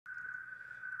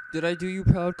Did I do you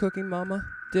proud, Cooking Mama?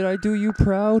 Did I do you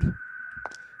proud?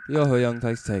 Yo, young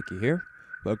ArcadeTykei here.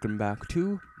 Welcome back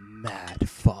to Mad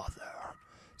Father.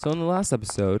 So in the last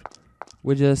episode,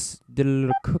 we just did a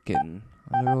little cooking.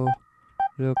 A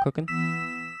little cooking.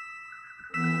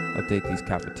 Update these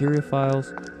cafeteria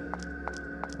files.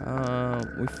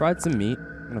 We fried some meat.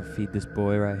 I'm gonna feed this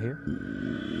boy right here.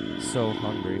 So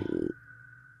hungry.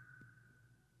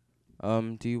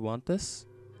 Do you want this?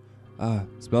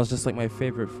 Smells just like my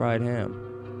favorite fried ham.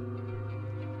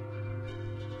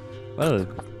 Well,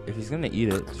 if he's gonna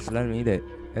eat it, just let him eat it.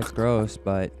 It's gross,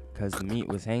 but because the meat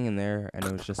was hanging there and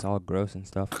it was just all gross and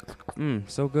stuff.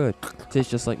 So good. Tastes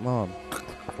just like mom.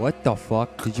 What the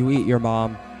fuck? Did you eat your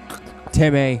mom?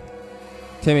 Timmy!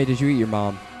 Timmy, did you eat your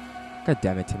mom? God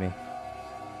damn it, Timmy.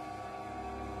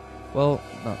 Well,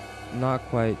 not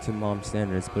quite to mom's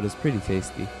standards, but it's pretty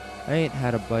tasty. I ain't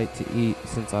had a bite to eat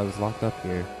since I was locked up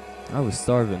here. I was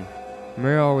starving.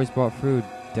 Maria always brought food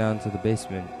down to the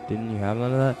basement. Didn't you have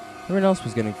none of that? Everyone else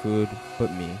was getting food,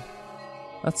 but me.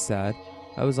 That's sad.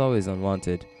 I was always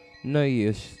unwanted. No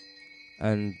use.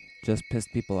 And just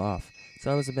pissed people off.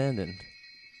 So I was abandoned.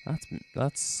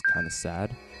 That's kind of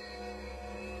sad.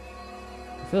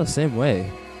 I feel the same way.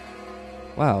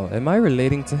 Wow, am I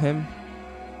relating to him?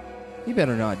 He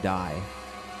better not die.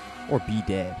 Or be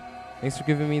dead. Thanks for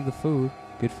giving me the food.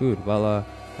 Good food. Well,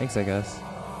 thanks, I guess.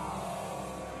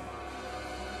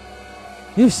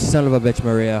 You son of a bitch,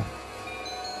 Maria.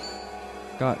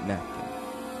 Got napkin.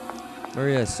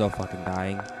 Maria is so fucking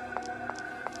dying.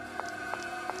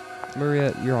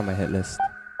 Maria, you're on my hit list.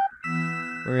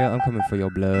 Maria, I'm coming for your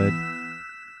blood.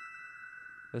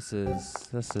 This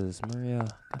is Maria.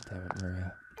 God damn it,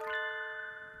 Maria.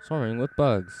 Swarming with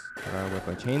bugs. Can I whip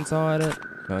a chainsaw at it?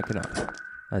 No, I cannot.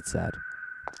 That's sad.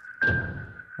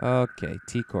 Okay,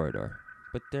 T corridor.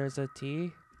 But there's a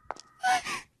T?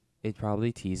 It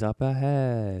probably tees up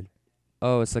ahead.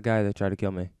 Oh, it's the guy that tried to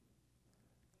kill me.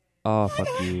 Oh, fuck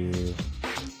you.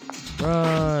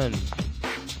 Run!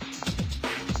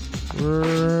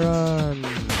 Run!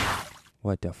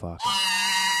 What the fuck?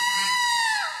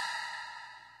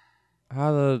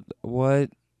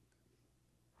 What?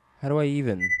 How do I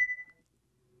even?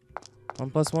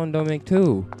 1 plus 1 don't make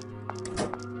 2.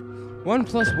 1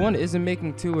 plus 1 isn't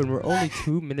making 2 and we're only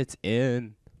 2 minutes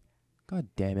in. God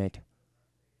damn it.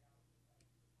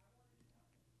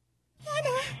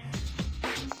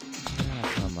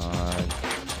 Come on.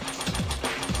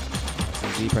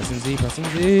 Pressing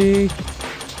Z.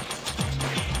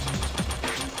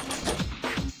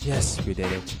 Yes, we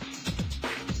did it.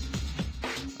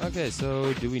 Okay,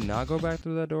 so do we not go back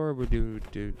through that door or do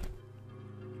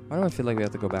why do I feel like we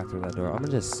have to go back through that door? I'm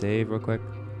gonna just save real quick.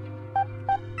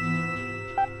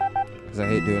 Because I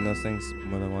hate doing those things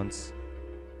more than once.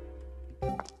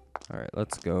 Alright,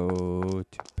 let's go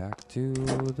back to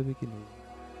the beginning.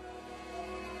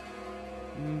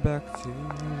 Back to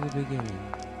the beginning.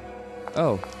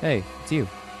 Oh, hey, it's you.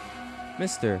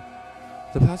 Mister.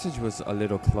 The passage was a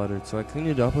little cluttered, so I cleaned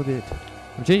it up a bit.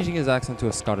 I'm changing his accent to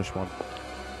a Scottish one.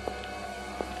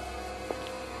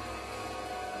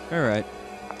 Alright.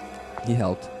 He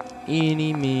helped.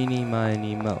 Eeny, meeny,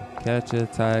 miny, mo. Catch a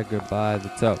tiger by the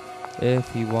toe. If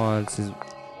he wants his...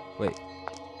 Wait.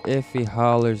 If he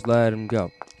hollers, let him go.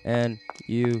 And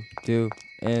you do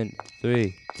in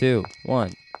 3, 2,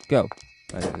 1, go.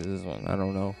 This one, I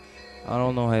don't know. I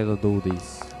don't know how to do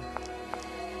these.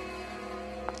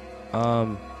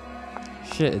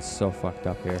 Shit is so fucked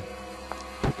up here.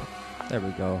 There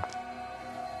we go.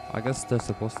 I guess they're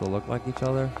supposed to look like each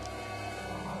other.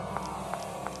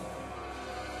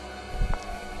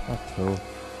 Not true.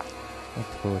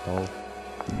 Not true at all.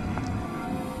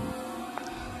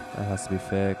 That has to be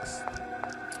fixed.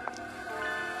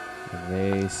 The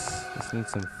vase. Just need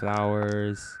some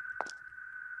flowers.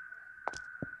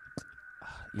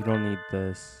 You don't need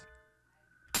this.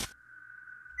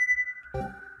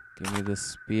 Give me the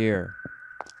spear.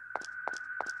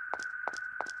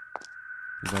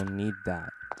 You don't need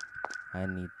that. I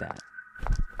need that.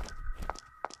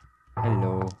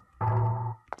 Hello.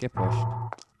 Get pushed.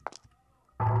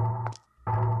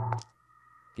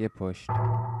 Get pushed.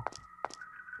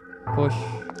 Push.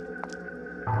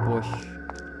 Push.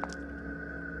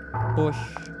 Push.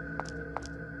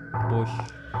 Push.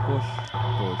 Push.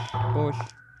 Push. Push.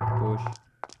 Push.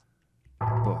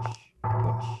 Push.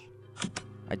 Push.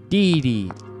 I did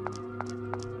it.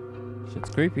 Shit's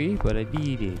creepy, but I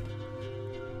did it.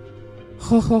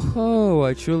 Ho ho ho!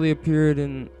 I truly appeared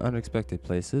in unexpected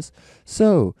places.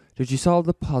 So, did you solve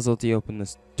the puzzle to open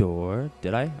this door?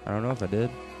 Did I? I don't know if I did.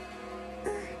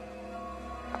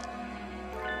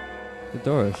 The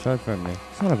door is shut from me.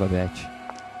 Son of a bitch.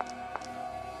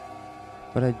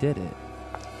 But I did it.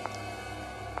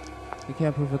 You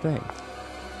can't prove a thing.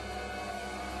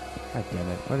 God damn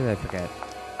it. What did I forget?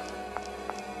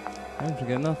 I didn't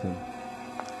forget nothing.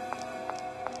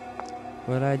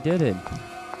 But I did it.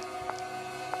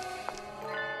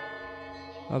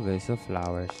 A vase of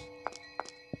flowers.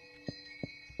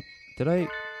 Did I?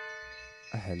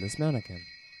 A headless mannequin.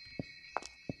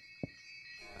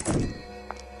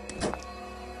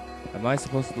 Am I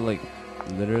supposed to, like,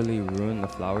 literally ruin the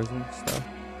flowers and stuff?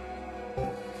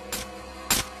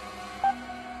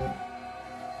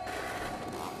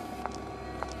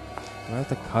 Do I have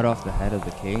to cut off the head of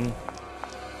the king?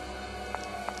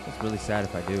 It's really sad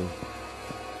if I do.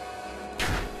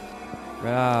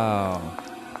 Wow.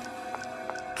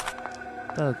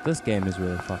 This game is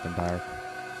really fucking dark.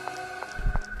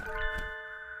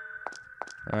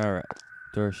 Alright.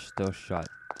 Door's still shut.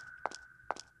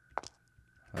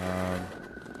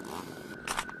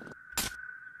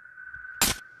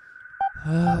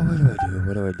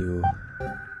 What do I do?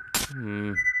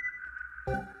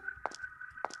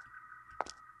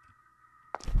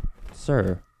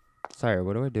 Sir,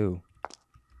 what do I do?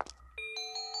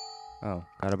 Oh,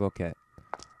 got a bouquet.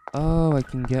 Oh, I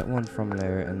can get one from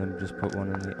there and then just put one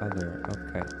in the other.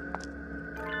 Okay.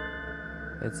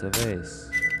 It's a vase.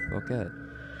 Bouquet.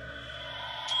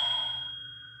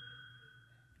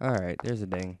 Alright, there's a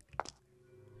ding.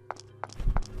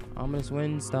 Ominous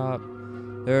wind, stop.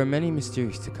 There are many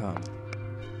mysteries to come.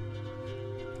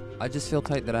 I just feel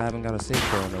tight that I haven't got a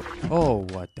safe door. Oh,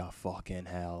 what the fucking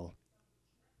hell.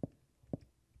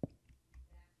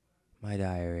 My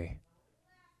diary.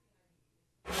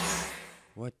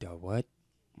 What the what?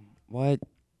 What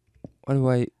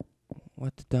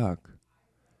the duck?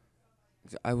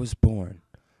 I was born.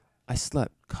 I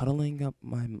slept, cuddling up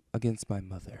against my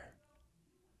mother.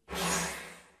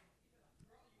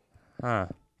 Huh.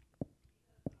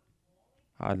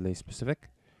 Oddly specific.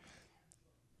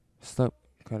 Slept,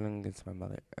 cuddling against my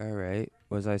mother. Alright.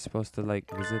 Was I supposed to,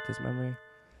 like, visit this memory?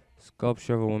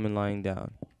 Sculpture of a woman lying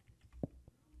down.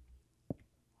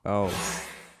 Oh.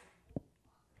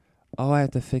 Oh, I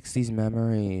have to fix these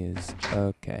memories.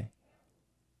 Okay.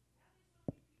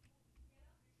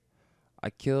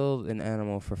 I killed an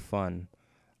animal for fun.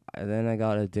 And then I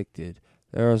got addicted.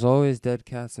 There was always dead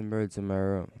cats and birds in my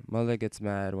room. Mother gets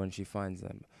mad when she finds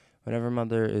them. Whenever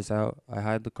mother is out, I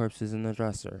hide the corpses in the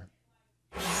dresser.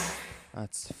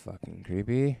 That's fucking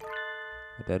creepy.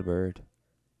 A dead bird.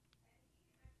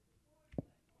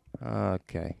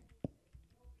 Okay.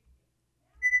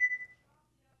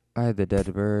 I had the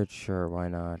dead bird. Sure, why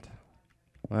not?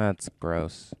 That's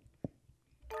gross.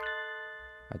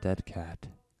 A dead cat.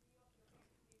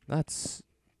 This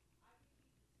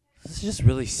is just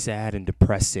really sad and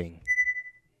depressing.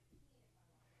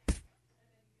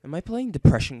 Am I playing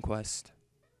Depression Quest?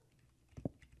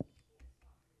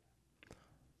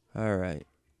 Alright.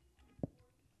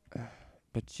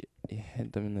 But you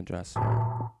hid them in the dresser.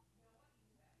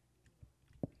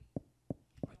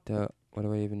 What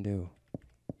do I even do?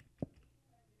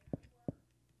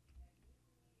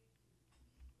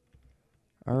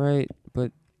 Alright,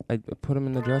 but I put him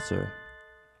in the dresser.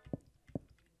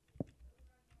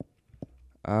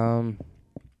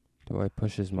 Do I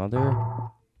push his mother?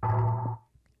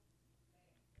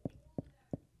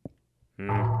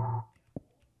 I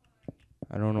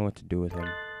don't know what to do with him.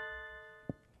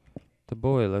 The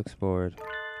boy looks bored.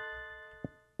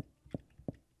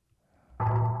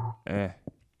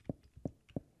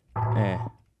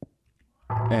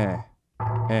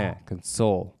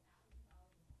 Console.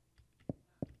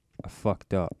 I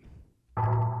fucked up.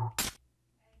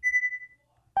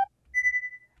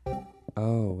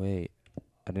 Oh, wait.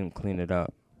 I didn't clean it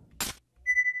up.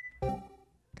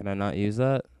 Can I not use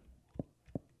that?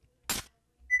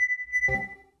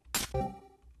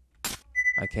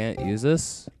 I can't use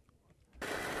this?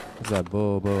 What's that,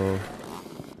 Bobo? I'm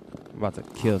about to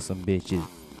kill some bitches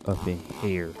up in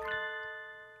here.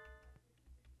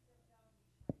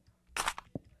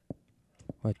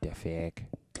 What the fuck?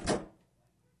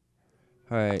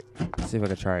 Alright, let's see if I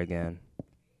can try again.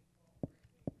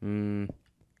 I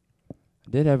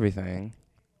did everything.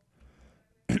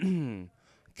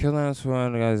 Kill animals for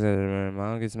one guys. My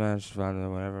mom gets mad. She finds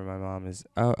them whenever my mom is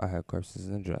out. I have corpses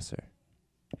in the dresser.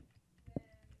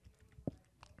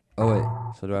 Oh wait,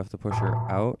 so do I have to push her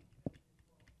out?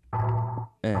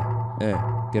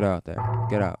 Get out there.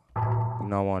 Get out. I'm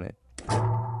not wanted.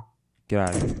 Get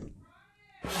out of here.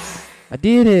 I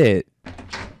did it!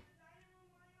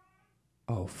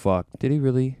 Oh fuck, did he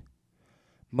really?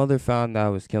 Mother found that I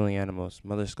was killing animals.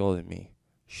 Mother scolded me.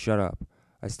 Shut up.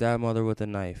 I stabbed mother with a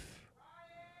knife.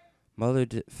 Mother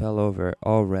fell over,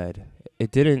 all red. It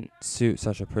didn't suit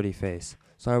such a pretty face,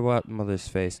 so I wiped mother's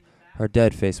face. Her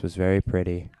dead face was very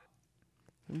pretty.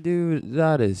 Dude,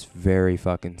 that is very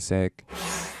fucking sick.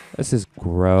 This is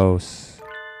gross.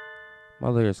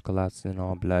 Mother is collapsing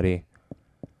all bloody.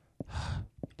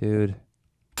 Dude,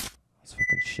 that's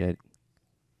fucking shit.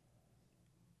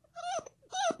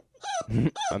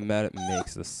 I'm mad it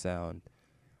makes the sound.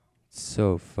 It's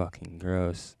so fucking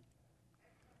gross.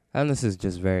 And this is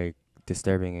just very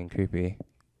disturbing and creepy.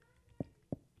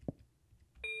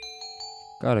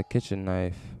 Got a kitchen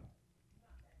knife.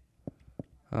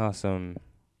 Awesome.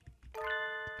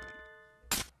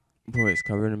 Boy, it's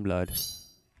covered in blood.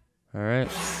 Alright.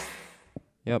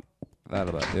 Yep,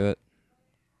 that'll about do it.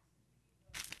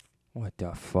 What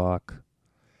the fuck?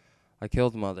 I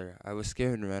killed mother. I was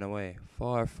scared and ran away.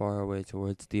 Far, far away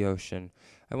towards the ocean.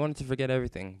 I wanted to forget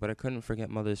everything, but I couldn't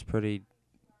forget mother's pretty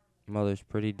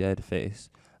dead face.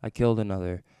 I killed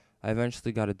another. I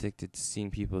eventually got addicted to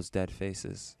seeing people's dead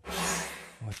faces.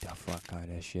 What the fuck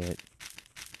kind of shit?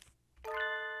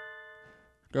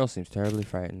 Girl seems terribly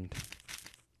frightened.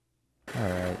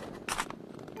 Alright.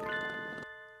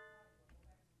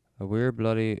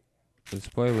 This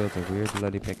boy wields a weird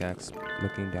bloody pickaxe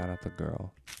looking down at the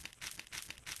girl.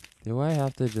 Do I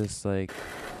have to just like...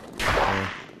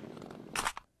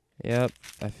 Yep,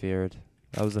 I feared.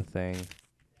 That was a thing.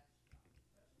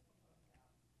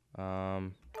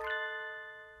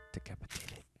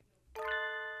 Decapitated.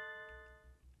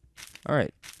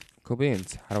 Alright. Cool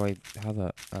beans. Okay,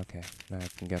 now I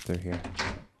can get through here.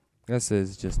 This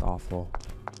is just awful.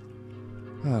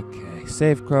 Okay,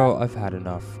 save Crow. I've had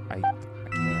enough. I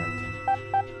can't.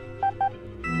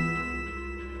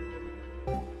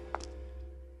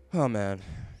 Oh man.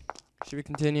 Should we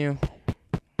continue?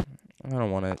 I don't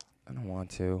want it. I don't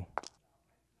want to.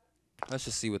 Let's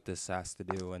just see what this has to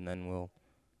do and then we'll...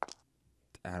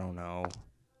 I don't know.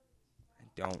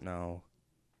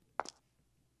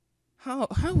 How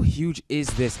huge is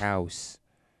this house?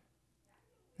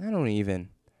 I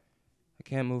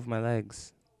can't move my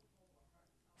legs.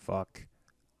 Fuck.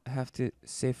 I have to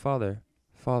say father.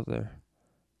 Father.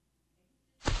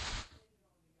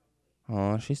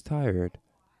 Aw, she's tired.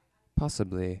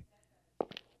 Possibly.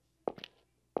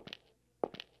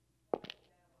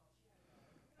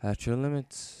 At your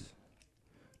limits.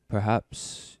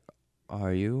 Perhaps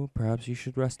you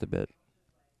should rest a bit.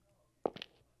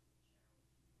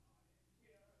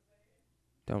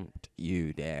 Don't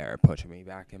you dare put me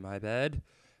back in my bed.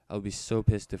 I'll be so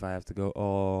pissed if I have to go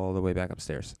all the way back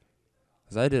upstairs.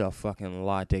 'Cause I did a fucking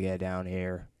lot to get down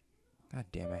here. God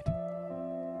damn it.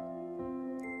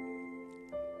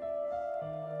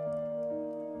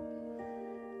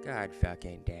 God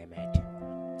fucking damn it.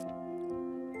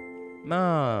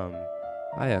 Mom!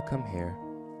 Aya, come here.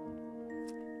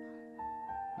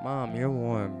 Mom, you're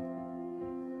warm.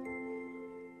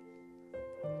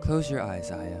 Close your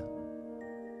eyes, Aya.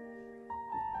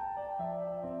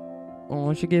 Oh,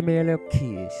 won't you give me a little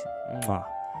kiss? Mwah.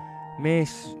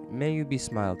 May you be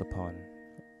smiled upon.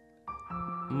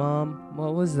 Mom,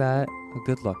 what was that? A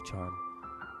good luck charm.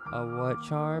 A what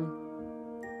charm?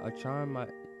 A charm I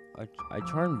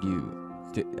charmed you.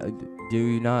 Do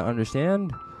you not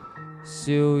understand?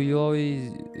 So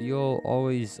you'll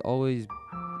always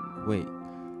wait.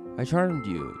 I charmed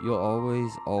you. You'll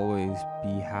always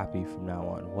be happy from now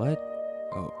on. What?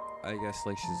 Oh, I guess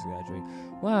like she's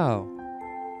exaggerating. Wow.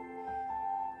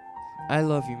 I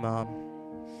love you, Mom.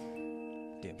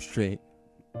 Damn straight.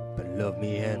 But love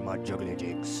me and my juggly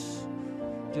jigs.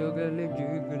 Juggly.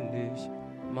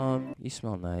 Mom, you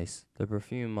smell nice. The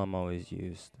perfume Mom always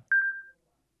used.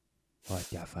 What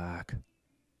the fuck?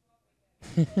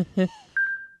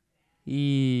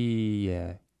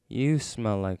 Yeah, you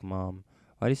smell like Mom.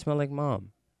 Why do you smell like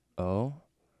Mom? Oh?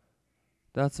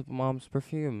 That's Mom's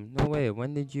perfume. No way,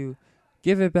 when did you...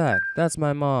 Give it back. That's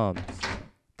my mom's.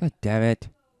 God damn it.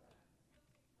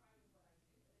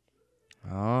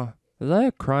 Aw, is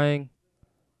Aya crying?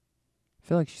 I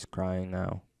feel like she's crying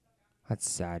now. That's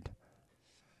sad.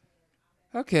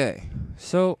 Okay,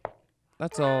 so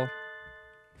that's all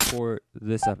for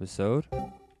this episode.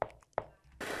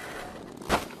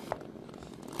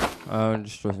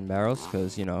 Destroy some barrels,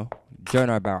 because, you know, join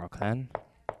our barrel clan.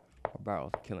 Or barrel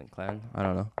killing clan. I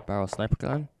don't know. Barrel sniper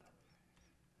clan.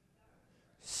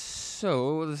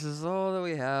 So, this is all that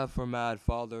we have for Mad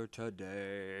Father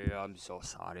today. I'm so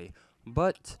sorry.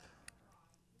 But,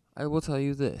 I will tell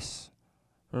you this.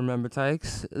 Remember,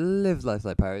 Tykes, live life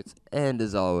like pirates, and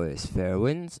as always, fair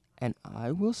winds, and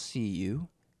I will see you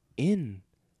in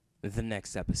the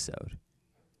next episode.